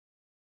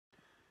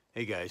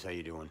Hey guys, how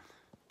you doing?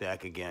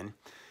 Back again.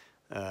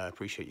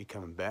 Appreciate you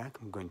coming back.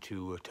 I'm going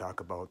to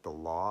talk about the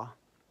law.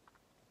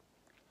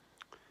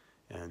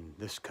 And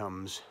this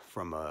comes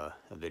from a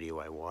video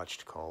I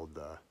watched called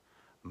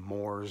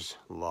Moore's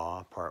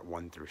Law, Part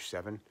 1 through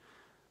 7.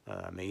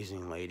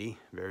 Amazing lady,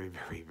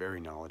 very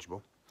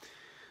knowledgeable.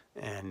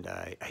 And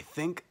I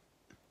think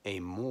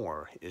a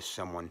Moor is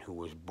someone who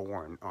was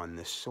born on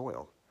this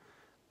soil.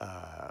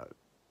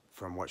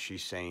 From what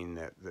she's saying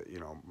that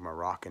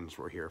Moroccans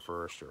were here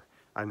first, or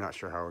I'm not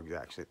sure how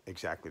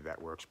exactly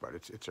that works, but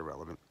it's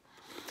irrelevant.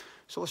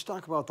 So let's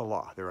talk about the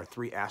law. There are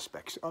three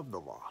aspects of the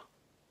law.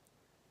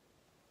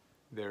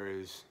 There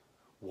is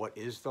what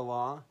is the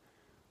law,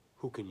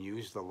 who can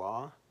use the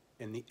law,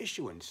 and the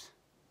issuance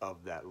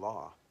of that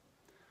law.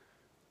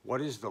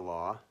 What is the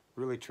law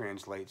really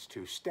translates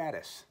to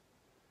status.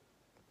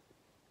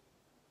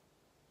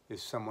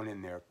 Is someone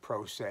in their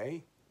pro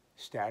se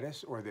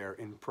status or their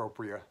in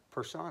propria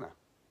persona?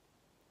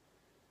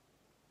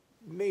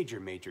 Major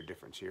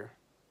difference here.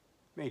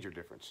 Major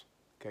difference.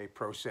 Okay,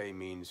 pro se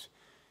means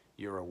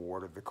you're a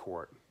ward of the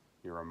court.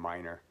 You're a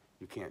minor.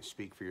 You can't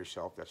speak for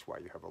yourself. That's why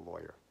you have a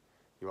lawyer.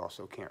 You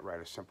also can't write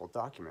a simple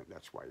document.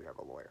 That's why you have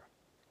a lawyer.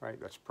 Right?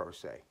 That's pro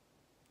se.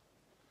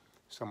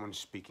 Someone's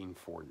speaking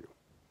for you.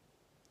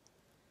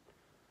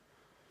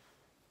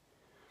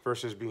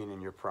 Versus being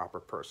in your proper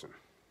person.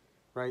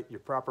 Right? Your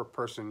proper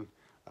person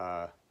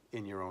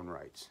in your own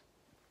rights.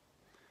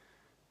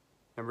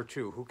 Number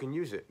two, who can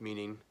use it?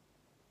 Meaning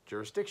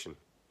jurisdiction.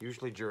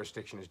 Usually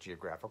jurisdiction is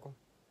geographical.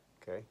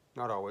 Okay?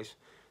 Not always.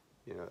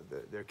 You know,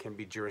 there can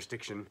be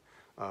jurisdiction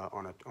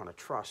on a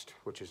trust,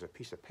 which is a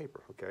piece of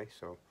paper. Okay?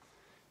 So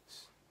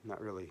it's not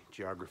really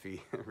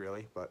geography,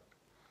 really, but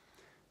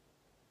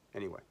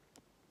anyway.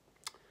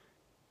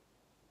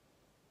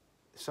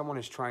 Someone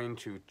is trying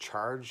to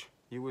charge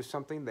you with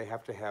something, they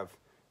have to have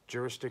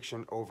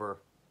jurisdiction over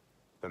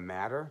the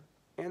matter,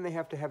 and they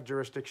have to have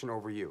jurisdiction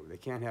over you. They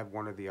can't have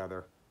one or the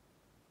other.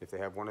 If they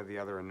have one or the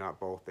other and not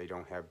both, they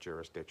don't have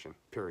jurisdiction,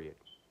 period.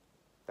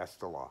 That's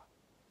the law.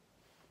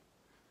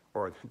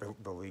 Or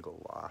the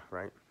legal law,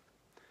 right?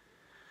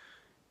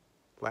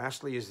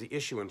 Lastly is the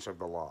issuance of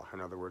the law. In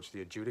other words,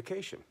 the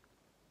adjudication.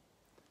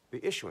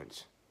 The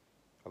issuance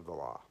of the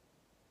law.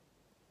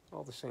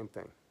 All the same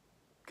thing,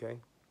 okay?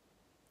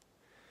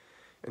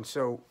 And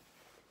so,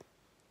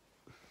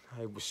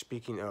 I was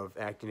speaking of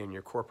acting in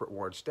your corporate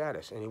ward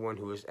status. Anyone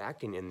who is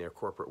acting in their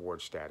corporate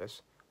ward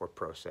status, or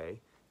pro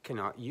se,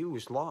 cannot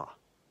use law.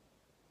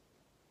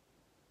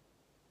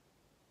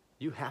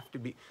 You have to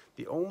be,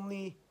 the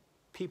only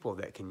people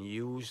that can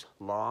use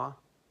law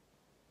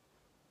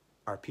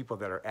are people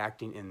that are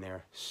acting in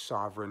their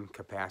sovereign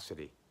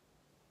capacity.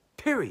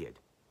 Period.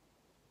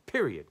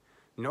 Period.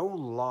 No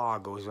law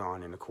goes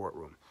on in a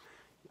courtroom.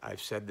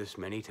 I've said this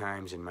many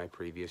times in my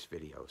previous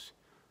videos.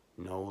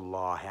 No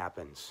law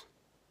happens.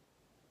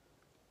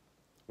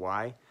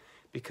 Why?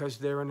 Because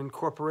they're an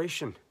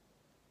incorporation.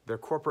 They're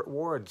corporate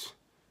wards.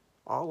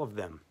 All of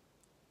them.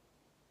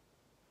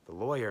 The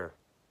lawyer,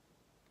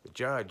 the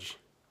judge,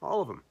 all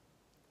of them.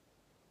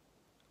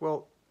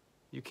 Well,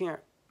 you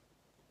can't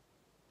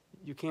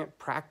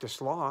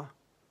practice law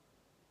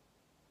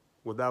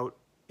without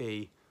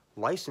a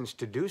license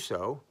to do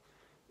so,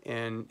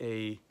 and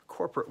a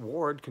corporate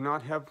ward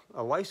cannot have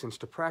a license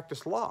to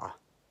practice law.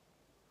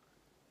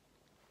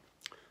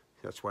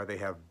 That's why they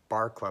have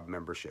bar club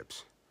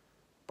memberships.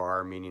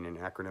 BAR meaning an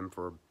acronym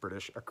for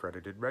British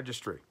Accredited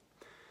Registry.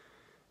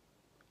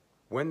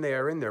 When they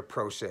are in their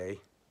pro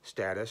se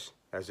status,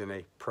 as in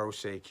a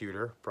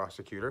prosecutor,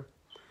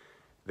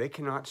 they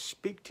cannot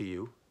speak to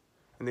you,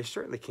 and they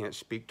certainly can't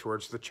speak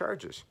towards the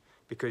charges,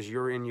 because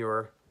you're in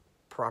your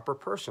proper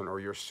person, or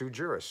your sui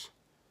juris,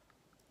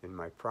 in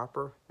my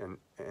proper and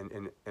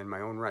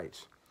my own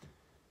rights.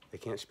 They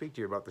can't speak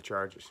to you about the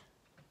charges.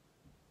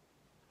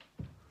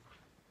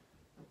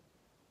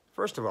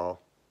 First of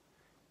all,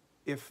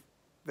 if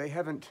they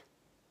haven't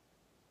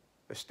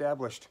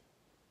established,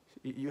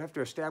 you have to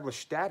establish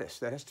status.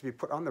 That has to be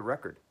put on the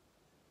record.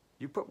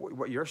 You put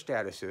what your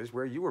status is,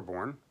 where you were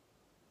born.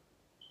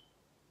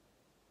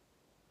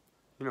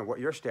 You know what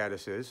your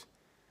status is.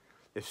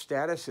 If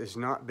status has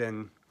not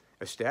been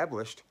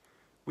established,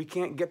 we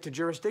can't get to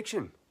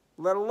jurisdiction,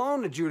 let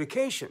alone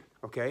adjudication,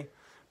 okay?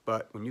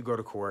 But when you go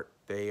to court,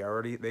 they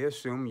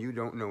assume you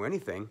don't know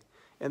anything,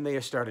 and they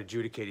start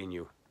adjudicating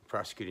you,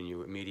 prosecuting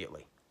you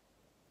immediately.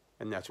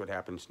 And that's what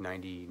happens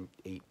 98%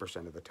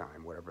 of the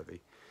time, whatever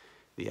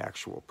the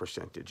actual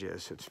percentage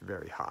is. It's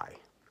very high.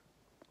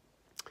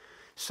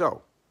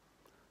 So,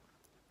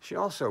 she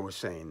also was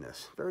saying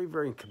this,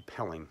 very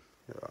compelling.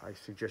 I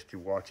suggest you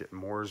watch it,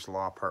 Moore's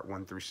Law, Part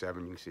 1 through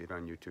 7. You can see it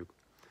on YouTube.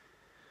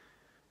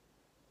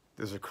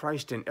 There's a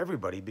Christ in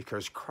everybody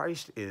because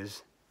Christ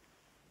is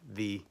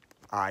the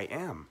I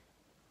am.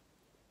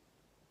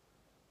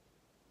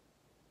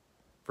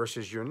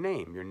 Versus your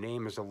name. Your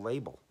name is a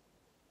label.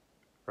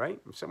 Right?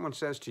 If someone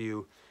says to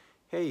you,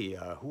 hey,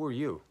 who are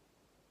you?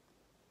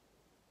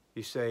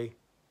 You say,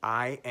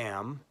 I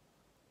am,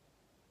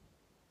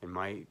 in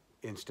my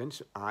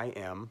instance, I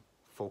am :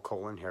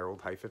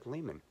 Harold Heifetz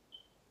Lehman.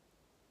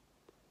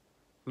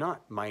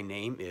 not my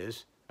name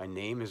is. A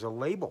name is a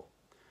label.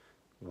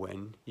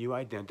 When you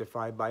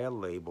identify by a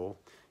label,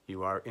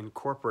 you are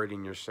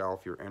incorporating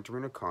yourself, you're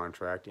entering a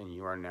contract, and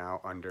you are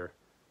now under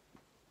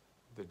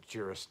the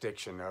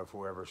jurisdiction of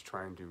whoever's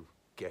trying to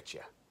get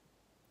you.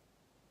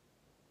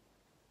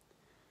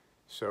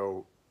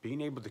 So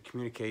being able to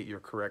communicate your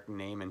correct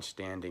name and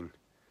standing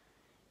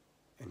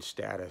and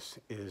status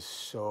is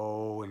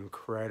so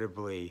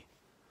incredibly,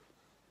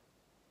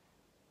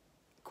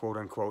 quote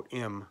unquote,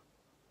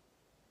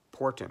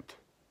 important.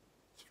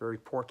 It's very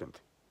important.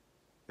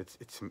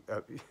 It's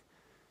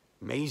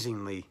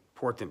amazingly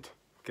important,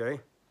 okay?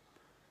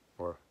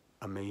 Or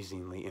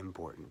amazingly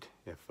important,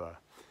 if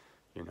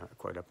you're not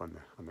quite up on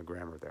the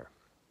grammar there.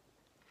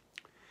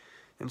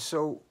 And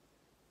so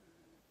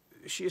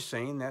she is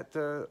saying that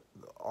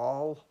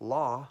all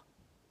law,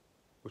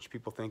 which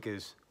people think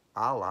is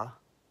Allah,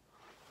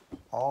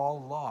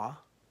 all law,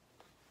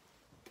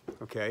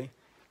 okay,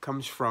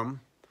 comes from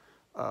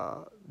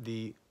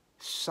the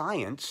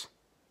science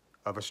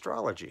of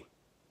astrology,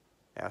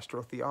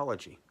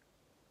 astrotheology.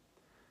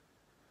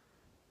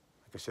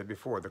 Like I said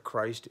before, the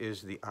Christ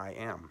is the I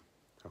am,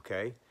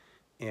 okay?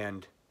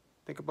 And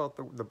think about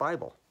the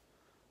Bible.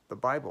 The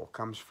Bible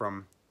comes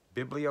from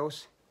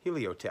Biblios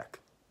Heliotech,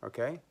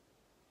 okay?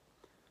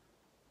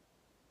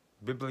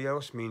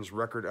 Biblios means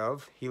record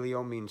of,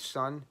 helio means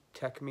sun,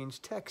 tech means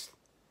text.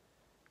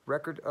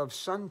 Record of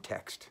sun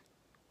text.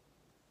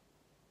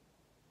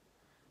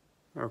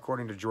 Now,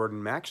 according to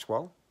Jordan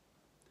Maxwell,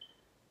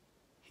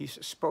 he's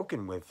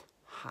spoken with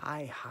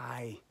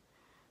high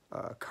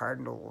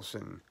cardinals,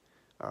 and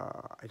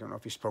I don't know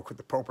if he spoke with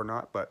the Pope or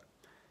not, but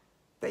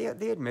they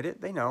admit it.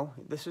 They know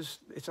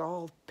it's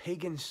all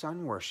pagan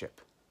sun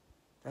worship.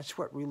 That's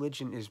what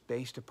religion is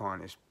based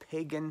upon: is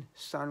pagan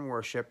sun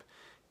worship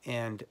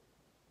and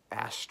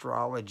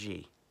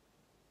astrology.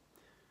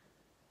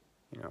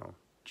 You know,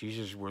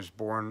 Jesus was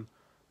born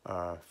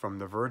from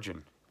the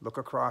Virgin. Look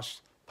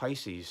across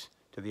Pisces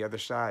to the other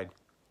side.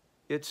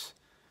 It's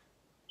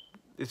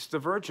the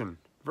Virgin,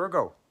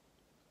 Virgo.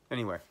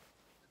 Anyway,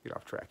 get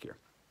off track here.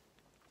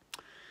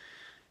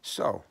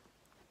 So,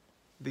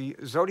 the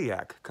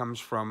zodiac comes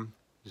from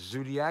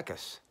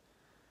zodiacus,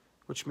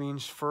 which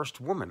means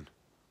first woman,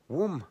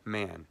 womb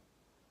man.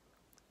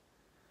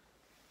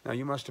 Now,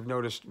 you must have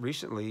noticed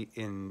recently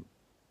in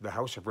the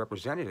House of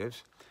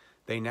Representatives,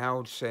 they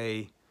now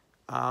say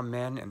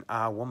amen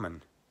and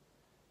woman.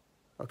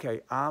 Okay,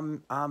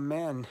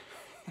 amen.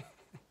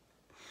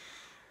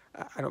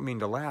 I don't mean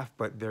to laugh,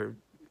 but they're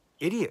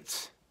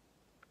idiots,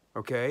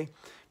 okay?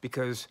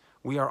 Because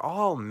we are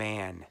all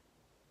man.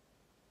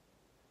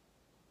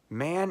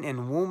 Man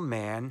and womb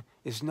man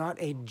is not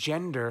a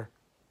gender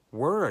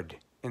word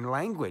in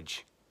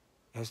language.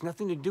 It has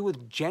nothing to do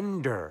with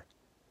gender.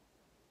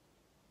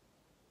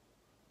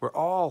 We're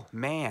all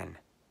man.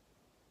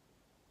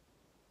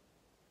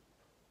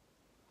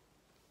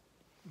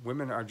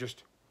 Women are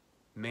just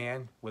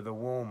man with a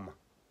womb.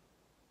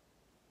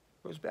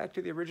 Goes back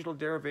to the original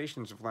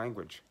derivations of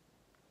language.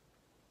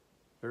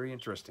 Very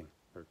interesting,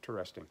 or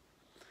interesting.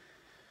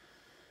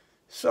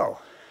 So,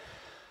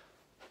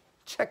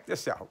 check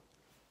this out.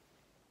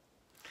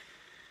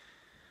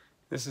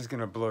 This is going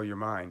to blow your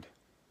mind.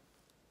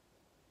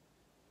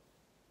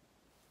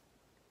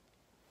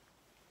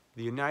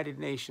 The United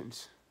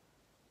Nations,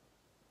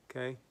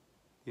 okay?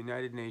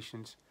 United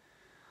Nations,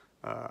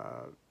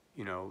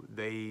 you know,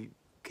 they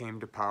came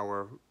to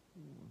power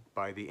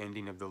by the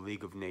ending of the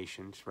League of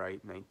Nations, right,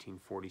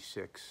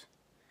 1946.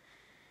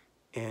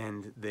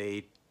 And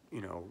they,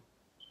 you know,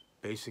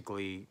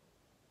 basically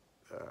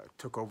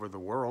took over the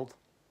world,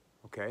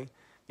 okay?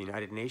 The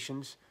United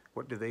Nations,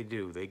 what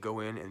do? They go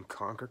in and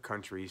conquer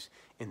countries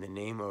in the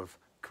name of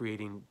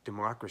creating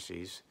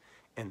democracies,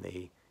 and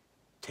they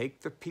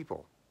take the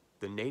people,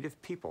 the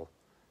native people,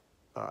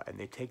 and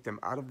they take them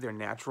out of their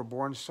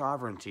natural-born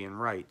sovereignty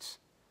and rights,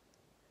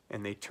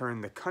 and they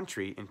turn the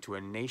country into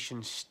a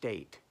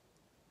nation-state,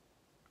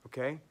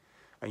 okay?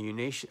 A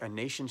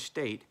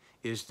nation-state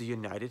is the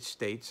United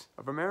States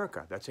of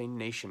America. That's a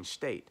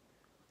nation-state.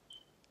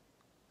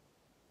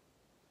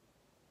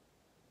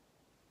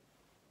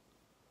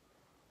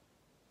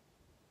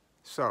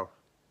 So,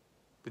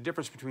 the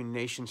difference between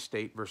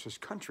nation-state versus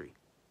country.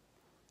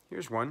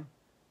 Here's one: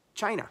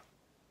 China.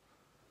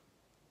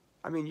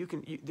 I mean,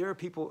 there are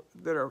people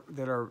that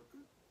are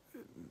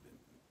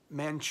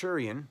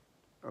Manchurian,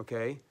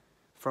 okay,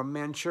 from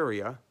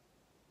Manchuria,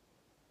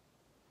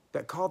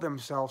 that call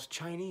themselves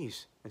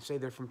Chinese and say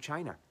they're from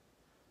China.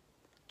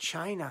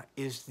 China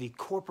is the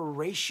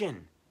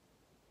corporation.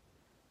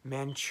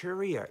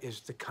 Manchuria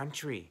is the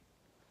country.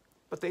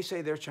 But they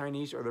say they're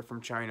Chinese or they're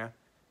from China,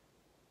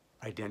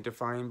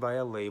 identifying by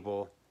a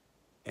label,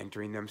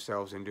 entering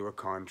themselves into a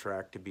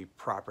contract to be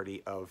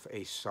property of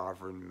a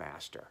sovereign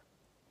master,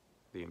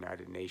 the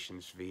United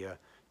Nations via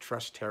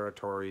trust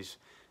territories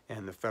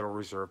and the Federal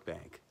Reserve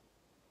Bank.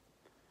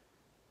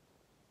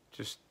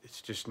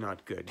 It's just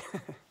not good.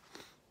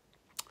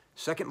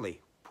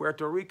 Secondly,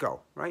 Puerto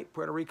Rico, right?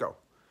 Puerto Rico.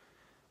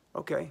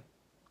 Okay,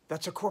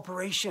 that's a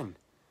corporation.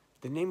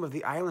 The name of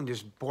the island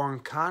is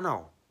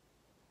Borncano.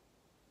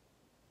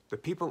 The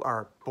people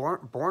are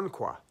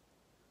Bornqua,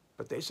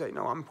 but they say,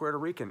 no, I'm Puerto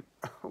Rican.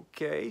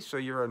 Okay, so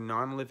you're a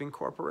non-living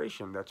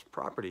corporation. That's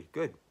property.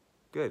 Good,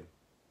 good,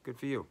 good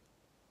for you.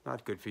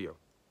 Not good for you.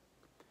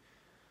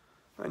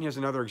 And here's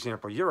another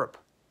example. Europe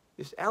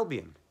is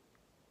Albion.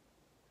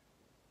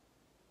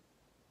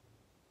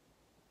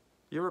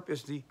 Europe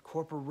is the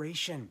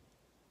corporation,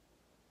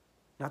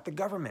 not the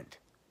government.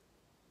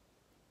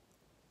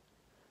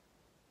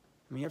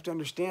 I mean, you have to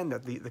understand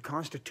that the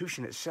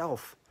Constitution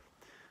itself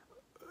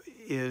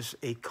is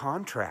a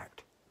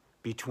contract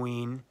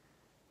between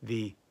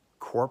the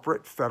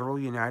corporate federal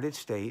United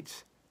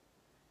States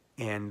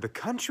and the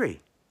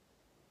country.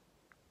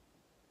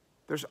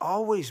 There's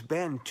always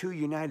been two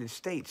United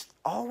States,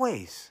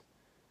 always.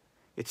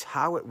 It's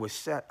how it was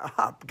set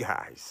up,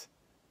 guys.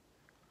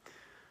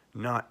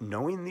 Not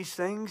knowing these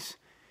things,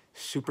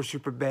 super,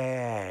 super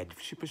bad.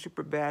 Super,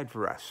 super bad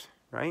for us,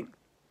 right?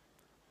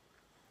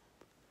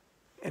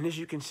 And as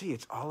you can see,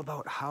 it's all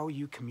about how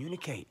you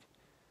communicate.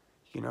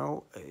 You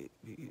know,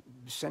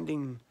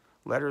 sending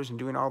letters and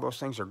doing all those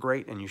things are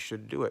great, and you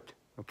should do it,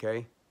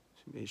 okay?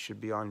 It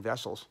should be on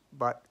vessels.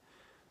 But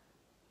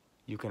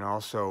you can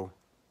also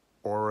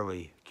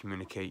orally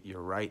communicate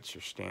your rights,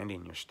 your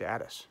standing, your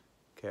status,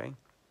 okay?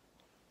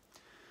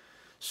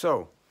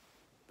 So,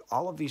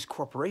 all of these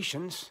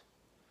corporations,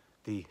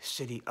 the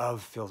city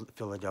of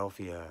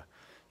Philadelphia,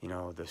 you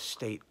know, the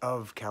state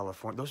of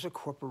California, those are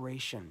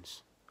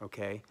corporations,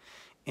 okay?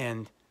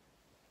 And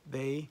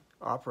they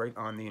operate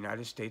on the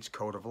United States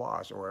Code of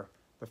Laws, or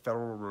the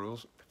federal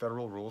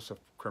rules of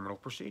criminal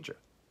procedure.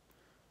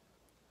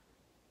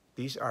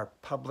 These are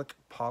public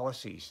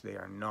policies. They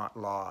are not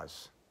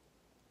laws,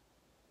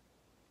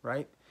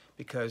 right?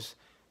 Because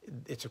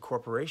it's a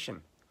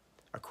corporation.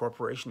 A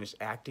corporation is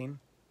acting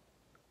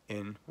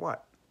in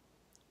what?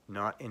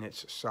 Not in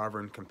its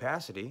sovereign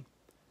capacity.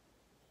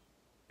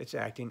 It's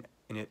acting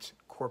in its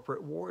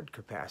corporate ward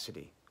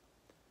capacity.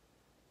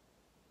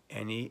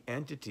 Any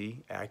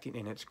entity acting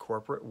in its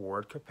corporate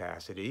ward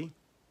capacity,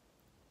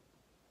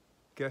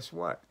 guess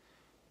what?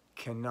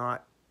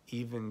 Cannot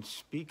even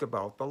speak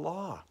about the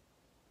law.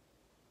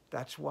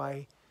 That's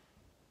why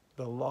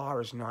the law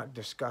is not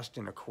discussed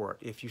in a court.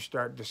 If you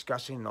start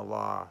discussing the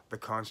law, the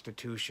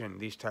Constitution,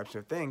 these types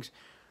of things,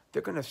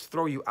 they're going to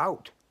throw you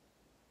out,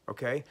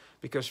 okay?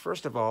 Because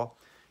first of all,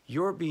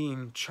 you're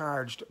being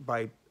charged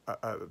by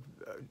a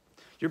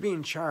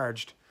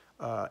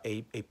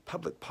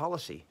public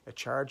policy, a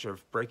charge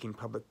of breaking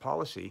public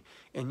policy,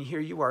 and here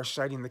you are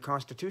citing the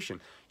Constitution.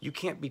 You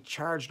can't be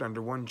charged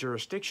under one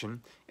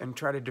jurisdiction and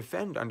try to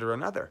defend under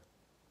another.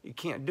 You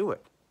can't do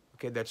it.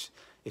 Okay,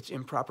 it's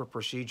improper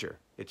procedure.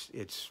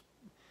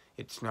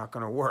 It's not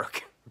going to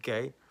work.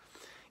 Okay,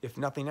 if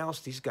nothing else,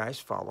 these guys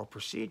follow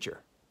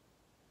procedure,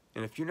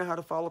 and if you know how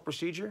to follow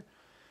procedure,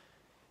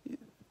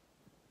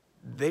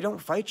 they don't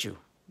fight you.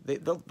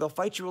 They'll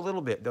fight you a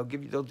little bit.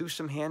 They'll do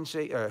some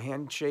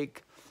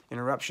handshake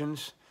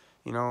interruptions,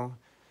 you know,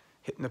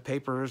 hitting the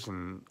papers,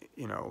 and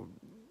you know,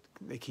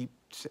 they keep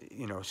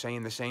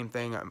saying the same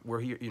thing.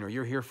 We're here, you know,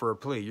 you're here for a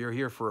plea. You're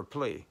here for a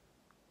plea.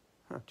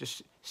 Huh,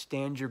 just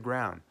stand your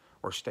ground,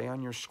 or stay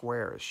on your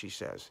square, as she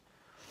says.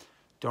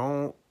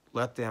 Don't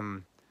let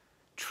them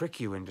trick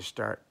you into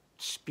start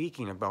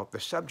speaking about the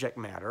subject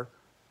matter,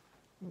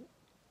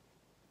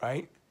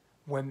 right?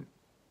 When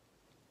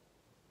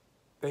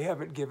they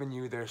haven't given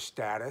you their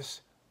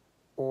status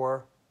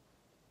or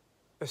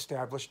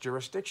established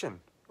jurisdiction,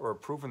 or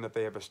proven that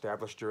they have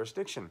established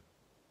jurisdiction,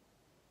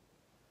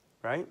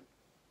 right?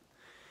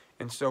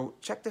 And so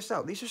check this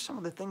out. These are some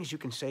of the things you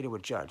can say to a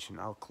judge, and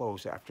I'll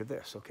close after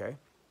this, okay?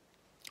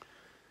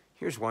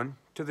 Here's one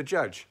to the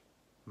judge.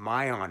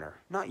 My honor,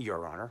 not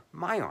your honor,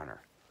 my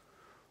honor.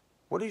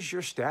 What is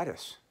your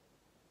status?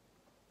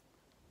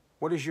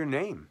 What is your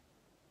name?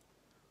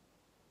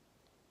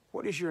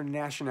 What is your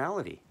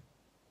nationality?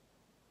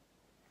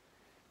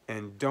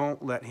 And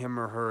don't let him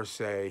or her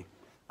say,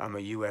 I'm a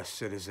U.S.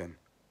 citizen.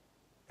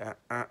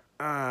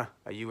 A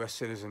U.S.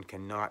 citizen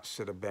cannot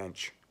sit a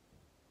bench.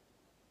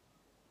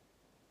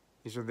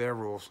 These are their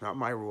rules, not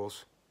my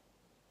rules.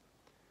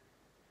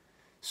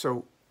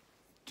 So,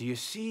 do you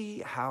see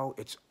how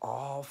it's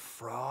all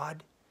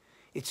fraud?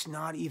 It's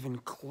not even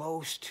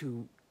close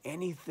to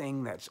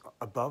anything that's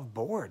above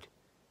board.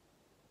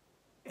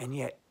 And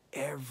yet,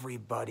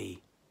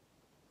 everybody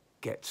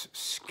gets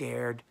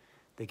scared.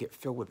 They get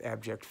filled with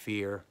abject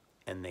fear,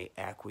 and they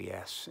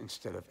acquiesce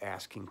instead of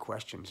asking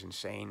questions and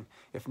saying,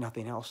 if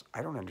nothing else,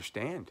 I don't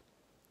understand.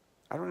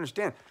 I don't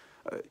understand.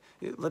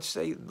 Let's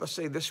say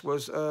this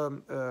was,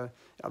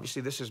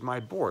 obviously this is my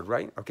board,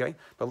 right? Okay,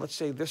 but let's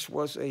say this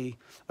was a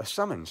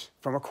summons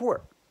from a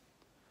court.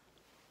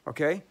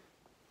 Okay.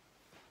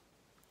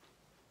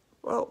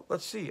 Well,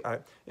 let's see.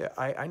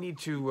 I need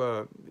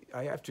to.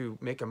 I have to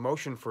make a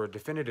motion for a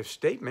definitive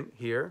statement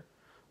here,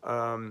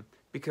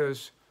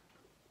 because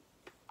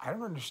I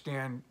don't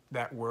understand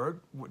that word.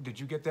 Did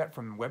you get that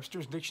from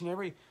Webster's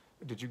dictionary?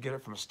 Did you get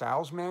it from a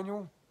Styles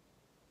manual?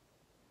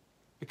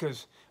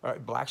 Because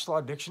Black's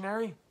Law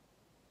Dictionary?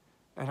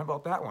 And how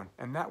about that one?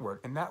 And that word,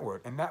 and that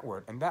word, and that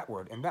word, and that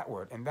word, and that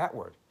word, and that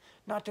word.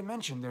 Not to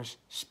mention there's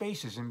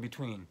spaces in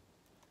between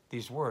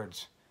these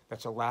words.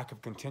 That's a lack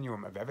of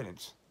continuum of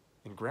evidence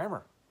in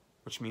grammar,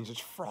 which means it's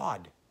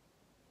fraud.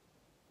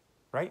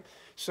 Right?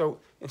 So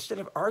instead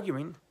of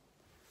arguing,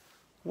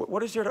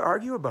 what is there to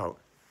argue about?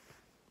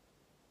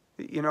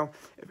 You know,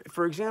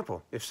 for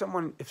example, if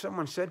someone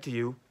said to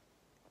you,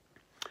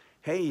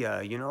 "Hey,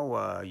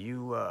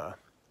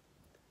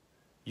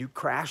 you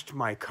crashed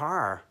my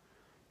car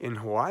in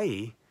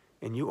Hawaii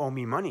and you owe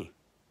me money."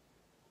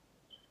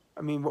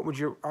 I mean, what would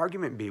your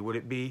argument be? Would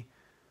it be,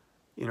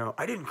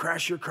 I didn't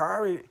crash your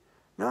car?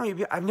 No,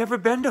 I've never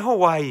been to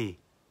Hawaii.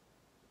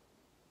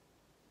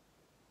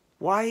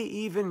 Why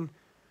even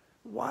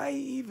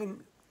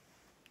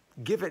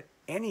give it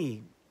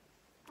any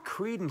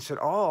credence at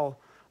all,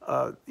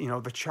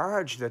 the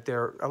charge that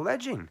they're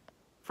alleging?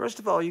 First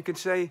of all, you could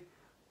say,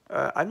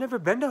 I've never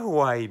been to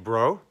Hawaii,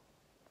 bro.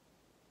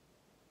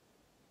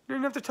 You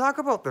didn't have to talk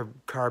about the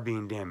car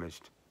being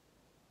damaged.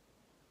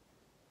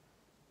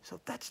 So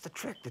that's the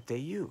trick that they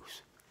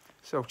use.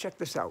 So check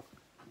this out.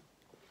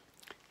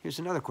 Here's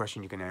another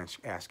question you can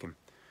ask him.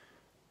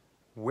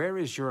 Where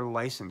is your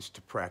license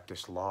to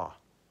practice law?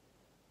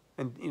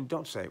 And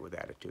don't say it with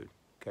attitude,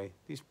 okay?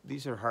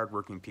 These are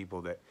hardworking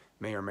people that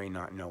may or may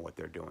not know what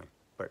they're doing.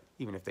 But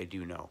even if they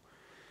do know,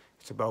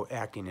 it's about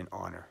acting in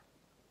honor.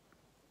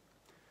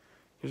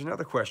 Here's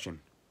another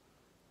question.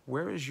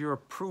 Where is your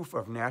proof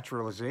of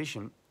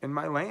naturalization in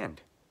my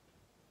land?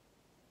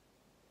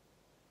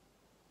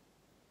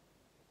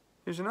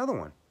 Here's another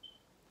one.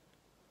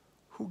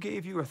 Who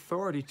gave you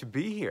authority to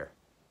be here?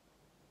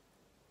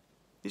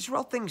 These are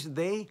all things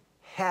they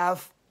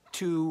have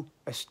to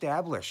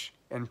establish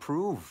and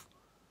prove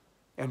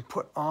and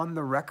put on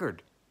the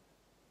record.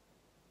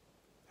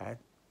 That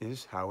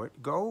is how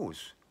it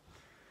goes.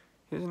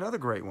 Here's another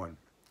great one.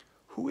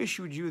 Who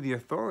issued you the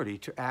authority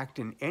to act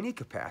in any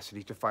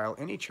capacity to file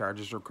any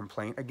charges or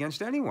complaint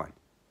against anyone?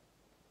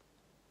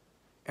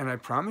 And I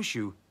promise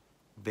you,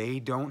 they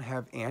don't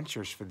have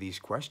answers for these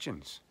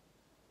questions.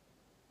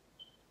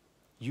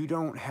 You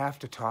don't have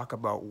to talk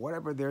about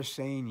whatever they're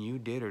saying you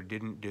did or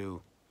didn't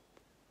do.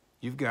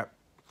 You've got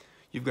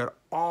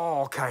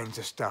all kinds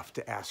of stuff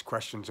to ask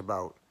questions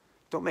about.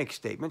 Don't make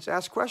statements,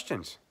 ask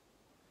questions.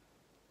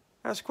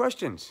 Ask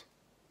questions.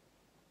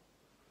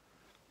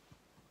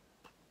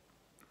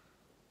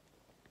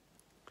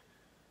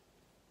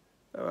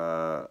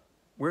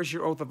 Where's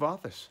your oath of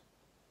office?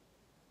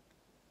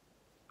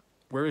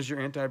 Where is your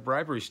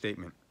anti-bribery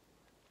statement?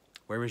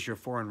 Where is your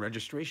foreign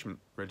registration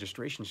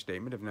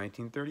statement of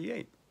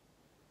 1938?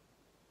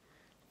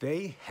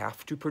 They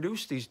have to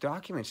produce these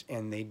documents,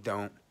 and they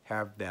don't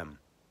have them.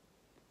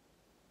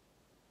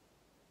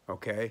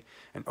 Okay?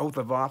 An oath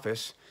of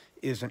office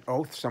is an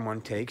oath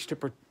someone takes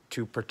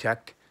to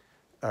protect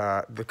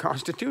the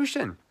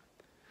Constitution.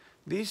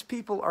 These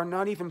people are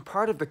not even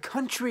part of the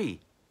country.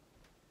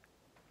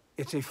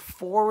 It's a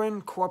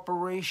foreign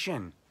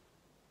corporation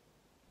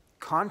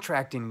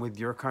contracting with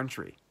your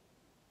country.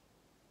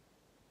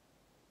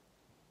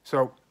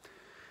 So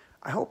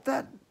I hope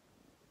that,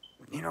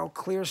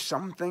 clears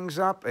some things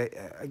up.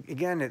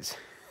 Again, it's,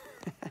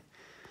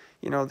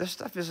 this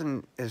stuff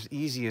isn't as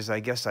easy as I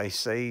guess I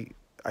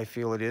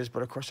feel it is.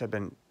 But of course, I've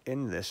been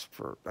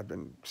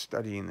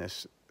studying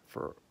this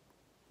for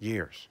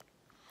years.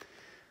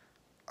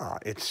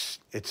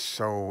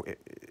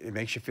 It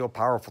makes you feel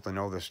powerful to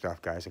know this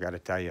stuff, guys. I got to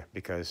tell you,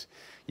 because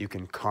you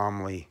can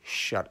calmly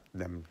shut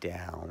them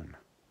down,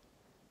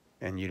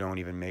 and you don't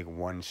even make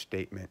one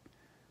statement.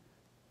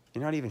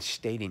 You're not even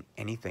stating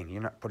anything.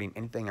 You're not putting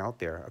anything out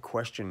there. A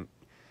question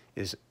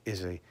is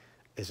a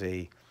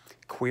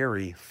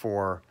query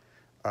for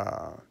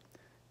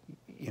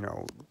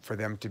for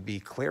them to be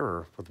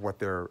clearer with what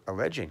they're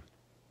alleging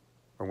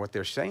or what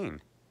they're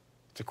saying.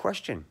 It's a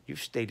question.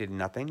 You've stated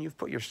nothing. You've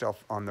put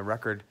yourself on the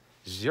record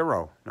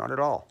zero. Not at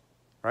all.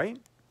 Right?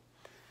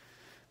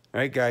 All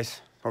right,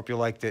 guys. Hope you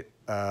liked it.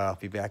 I'll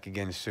be back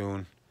again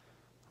soon.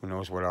 Who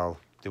knows what I'll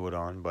do it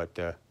on.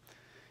 But,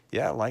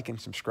 yeah, like and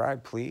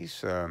subscribe, please.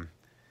 Go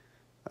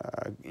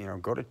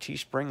to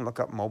Teespring.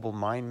 Look up Mobile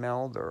Mind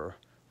Meld or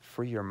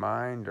Free Your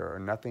Mind or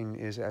Nothing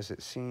Is As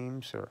It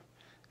Seems. Or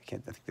I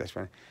think that's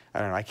funny. I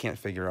don't know. I can't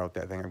figure out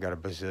that thing. I've got a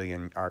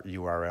bazillion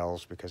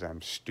URLs because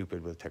I'm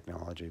stupid with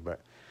technology.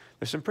 But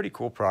there's some pretty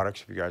cool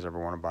products if you guys ever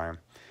want to buy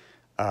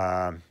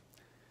them.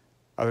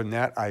 Other than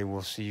that, I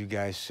will see you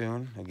guys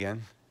soon.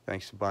 Again,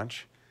 thanks a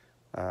bunch.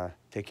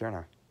 Take care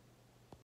now.